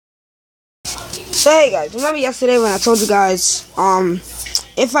So hey guys, remember yesterday when I told you guys,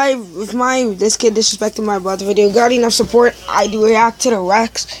 if this kid disrespected my brother video got enough support, I do react to the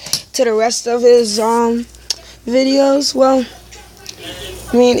rest of his videos. Well,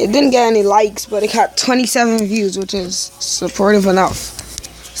 I mean, it didn't get any likes, but it got 27 views, which is supportive enough.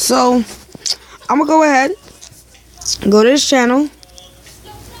 So I'm gonna go ahead, go to his channel.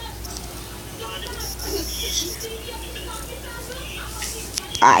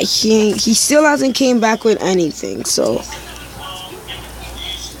 He still hasn't came back with anything, so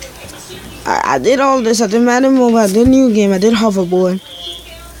I did all this. I did Madden Mobile, I did New Game, I did Hoverboard.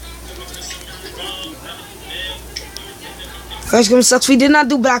 First Game sucks. We did not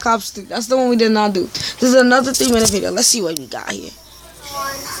do Black Ops 3. That's the one we did not do. This is another 3-minute video. Let's see what we got here.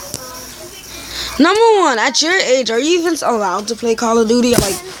 Number 1, at your age, are you even allowed to play Call of Duty?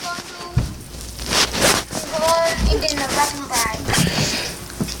 Like,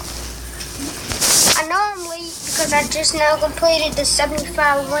 I know I'm late because I just now completed the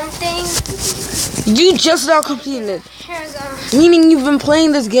 75 win thing. You just now completed it. Here we go. Meaning you've been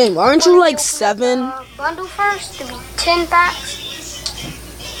playing this game. Aren't you like 7? Bundle first to be 10 packs.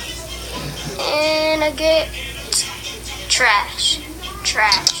 And I get trash.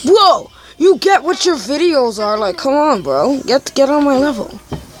 Whoa! You get what your videos are like. Come on, bro. Get on my level.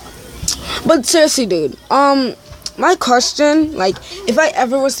 But seriously, dude. My question, like, if I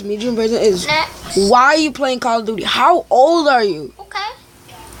ever was to meet you in person, is why are you playing Call of Duty? How old are you? Okay.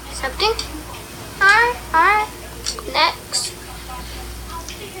 Something. Alright. Next.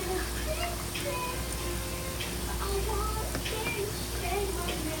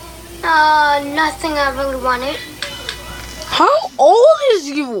 Nothing I really wanted. How old is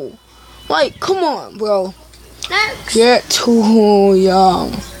you? Like, come on, bro. Next. You're too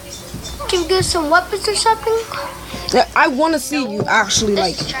young. Can you get some weapons or something? I want to see you actually,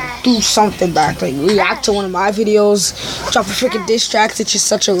 like, do something back. Like, react to one of my videos. Drop a freaking diss track that you're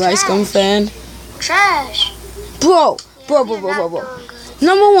such a Rice Gum fan. Trash. Bro. Number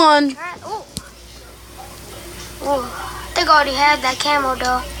 1. Oh, I think I already had that camo,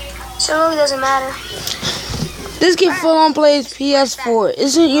 though. So it really doesn't matter. This kid full on plays PS4.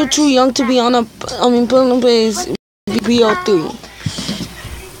 Isn't you too young to be on a, plays BO3?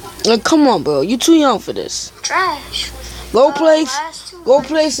 Like, come on, bro. You too young for this. Trash. Go play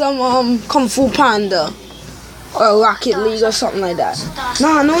some Kung Fu Panda or Rocket League or something like that.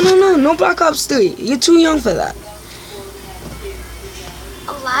 No Black Ops 3. You're too young for that.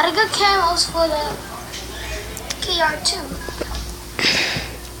 A lot of good camos for the KR2.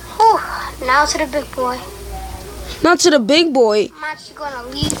 Whew. Now to the big boy. Not to the big boy. I'm actually gonna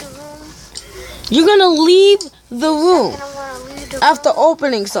leave the room. You're gonna leave the room After after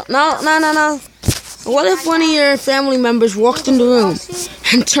opening something. No. What if one of your family members walked in the room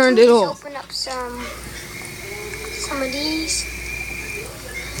and turned it off? Open up some of these.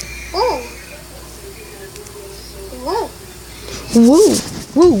 Ooh.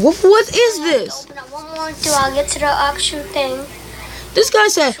 What is this? Open up one more until I get to the actual thing. This guy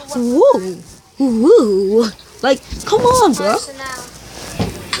said, woo. Like, come on, bro.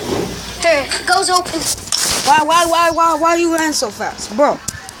 Here, it goes open. Why you ran so fast, bro?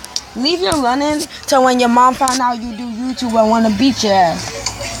 Leave your running till when your mom found out you do YouTube and want to beat your ass.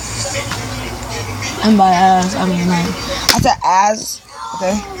 And by ass, I mean like, I said ass,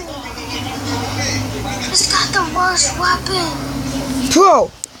 okay? It's got the worst weapon.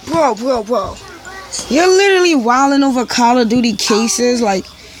 Bro. You're literally wilding over Call of Duty cases. Like,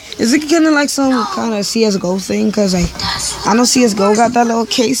 is it kind of like some kind of CSGO thing? Because I know CSGO got that little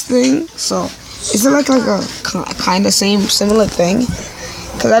case thing. So, is it like a kind of similar thing?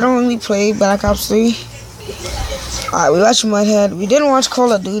 Because I don't really play Black Ops 3. Alright, we watched Mudhead. We didn't watch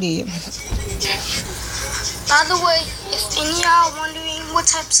Call of Duty. By the way, if any of y'all wondering what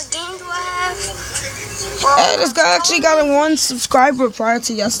types of games do I have, Hey, this guy actually got 1 subscriber prior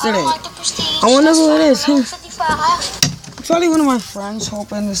to yesterday. I like the Prestige. I wonder who it is. 55. Probably one of my friends,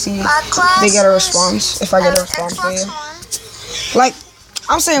 hoping to see if they get a response. If I get a response for you. Like,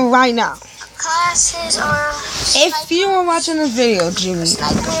 I'm saying right now. Classes are. If you are watching this video, Jimmy,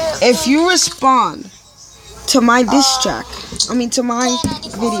 if you respond to my diss track, to my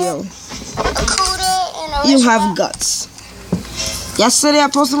video, you have guts. Yesterday I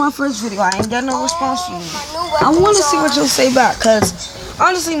posted my first video. I ain't got no response from you. I want to see what you'll say back, because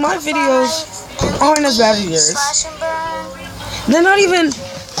honestly, my videos aren't as bad as yours. They're not even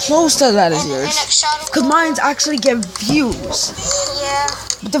close to that as yours, because mine's actually get views. Yeah.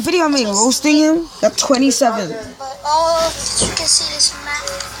 But the video I made roasting him got 27. But all you can see is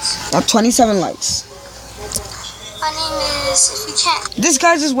max. Got 27 likes. My name is, if you can't. This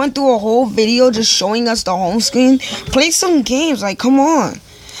guy just went through a whole video just showing us the home screen. Play some games, like, come on.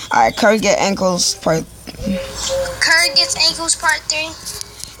 Alright, Curry gets ankles part 3.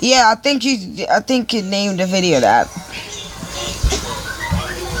 Yeah, I think you named the video that.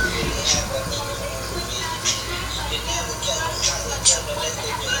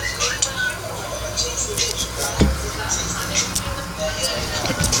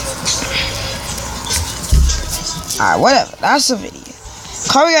 Alright, whatever. That's the video.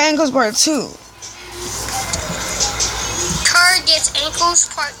 Curry gets ankles part 2. Curry gets ankles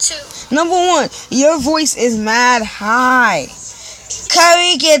part 2. Number 1, your voice is mad high.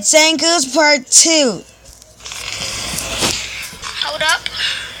 Curry gets ankles part 2. Hold up.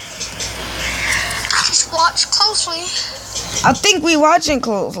 Just watch closely. I think we watching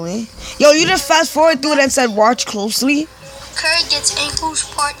closely. Yo, you just fast forward through it and said watch closely. Curry gets ankles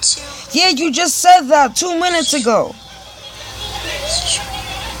part 2. Yeah, you just said that 2 minutes ago.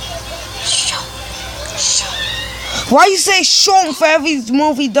 Why you say show him for every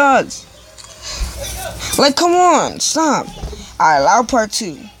move he does? Like, come on, stop. Alright, loud part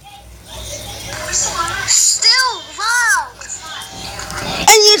 2. Still loud.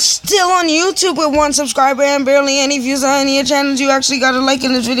 And you're still on YouTube with 1 subscriber and barely any views on any of your channels. You actually got a like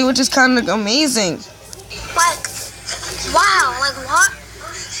in this video, which is kind of amazing. Like, wow, like what?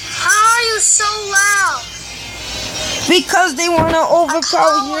 How are you so loud? Because they want to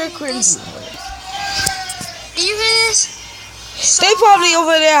overpower your crazy. Do you hear this? They probably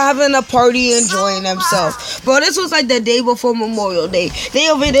over there having a party, enjoying themselves. Bro, this was like the day before Memorial Day. They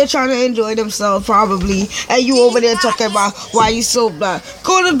over there trying to enjoy themselves, probably. And you over there talking about why you so bad.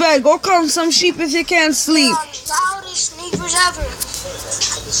 Go to bed. Go count some sheep if you can't sleep. Loudest neighbors ever.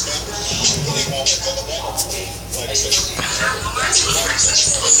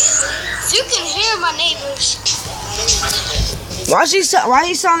 You can hear my neighbors. Why he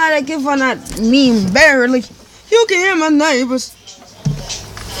sound like that kid from that meme? Barely. You can hear my neighbors.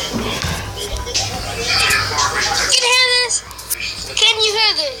 You can hear this? Can you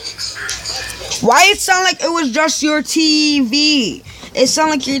hear this? Why it sound like it was just your TV? It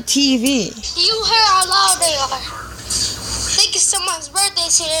sound like your TV. Do you hear how loud they are? I think it's someone's birthday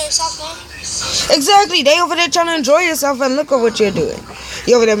today or something. Exactly. They over there trying to enjoy yourself and look at what you're doing.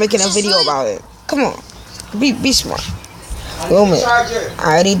 You over there making a video about it. Come on. Be smart. Wait a minute.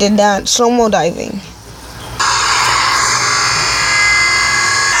 I already did that. Slow-mo diving.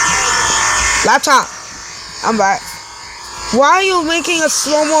 Laptop. I'm back. Why are you making a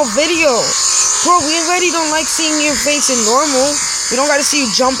slow-mo video? Bro, we already don't like seeing your face in normal. We don't gotta see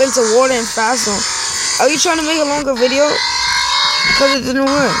you jump into water and fast on. Are you trying to make a longer video? Because it didn't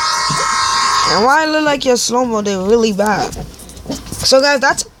work. And why it look like your slow-mo did really bad. So guys,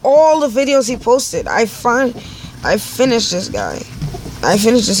 that's all the videos he posted. I finished this guy. I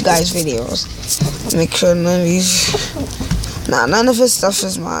finished this guy's videos. Make sure none of these... Nah, none of his stuff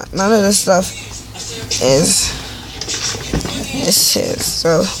is mine. None of this stuff is his.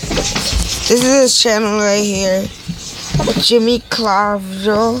 So, this is his channel right here. Jimmy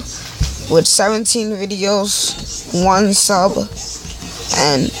Clavijo with 17 videos, 1 sub,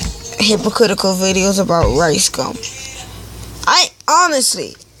 and hypocritical videos about rice gum.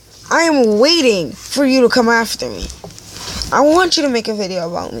 I am waiting for you to come after me. I want you to make a video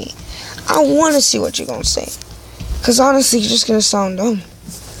about me. I want to see what you're going to say. Because honestly, you're just going to sound dumb.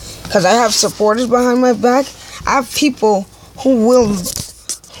 Because I have supporters behind my back. I have people who's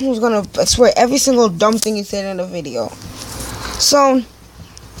going to swear every single dumb thing you said in the video. So,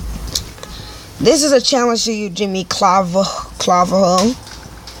 this is a challenge to you, Jimmy Clavijo.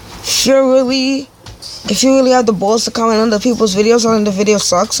 If you really have the balls to comment on the people's videos and the video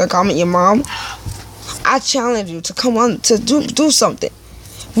sucks, or comment your mom, I challenge you to come on to do something.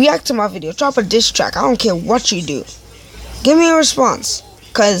 React to my video. Drop a diss track. I don't care what you do. Give me a response.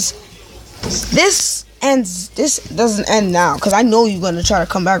 Because this doesn't end now. Because I know you're going to try to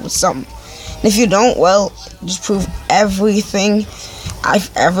come back with something. And if you don't, well, just prove everything I've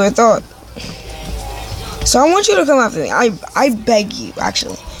ever thought. So I want you to come after me. I beg you,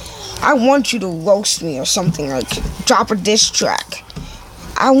 actually. I want you to roast me or something, like drop a diss track.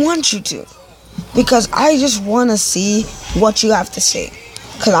 I want you to. Because I just want to see what you have to say.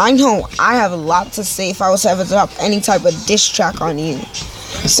 Because I know I have a lot to say if I was to ever drop any type of diss track on you.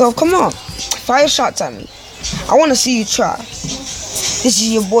 So come on, fire shots at me. I want to see you try. This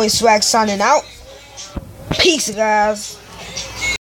is your boy Swag signing out. Peace, guys.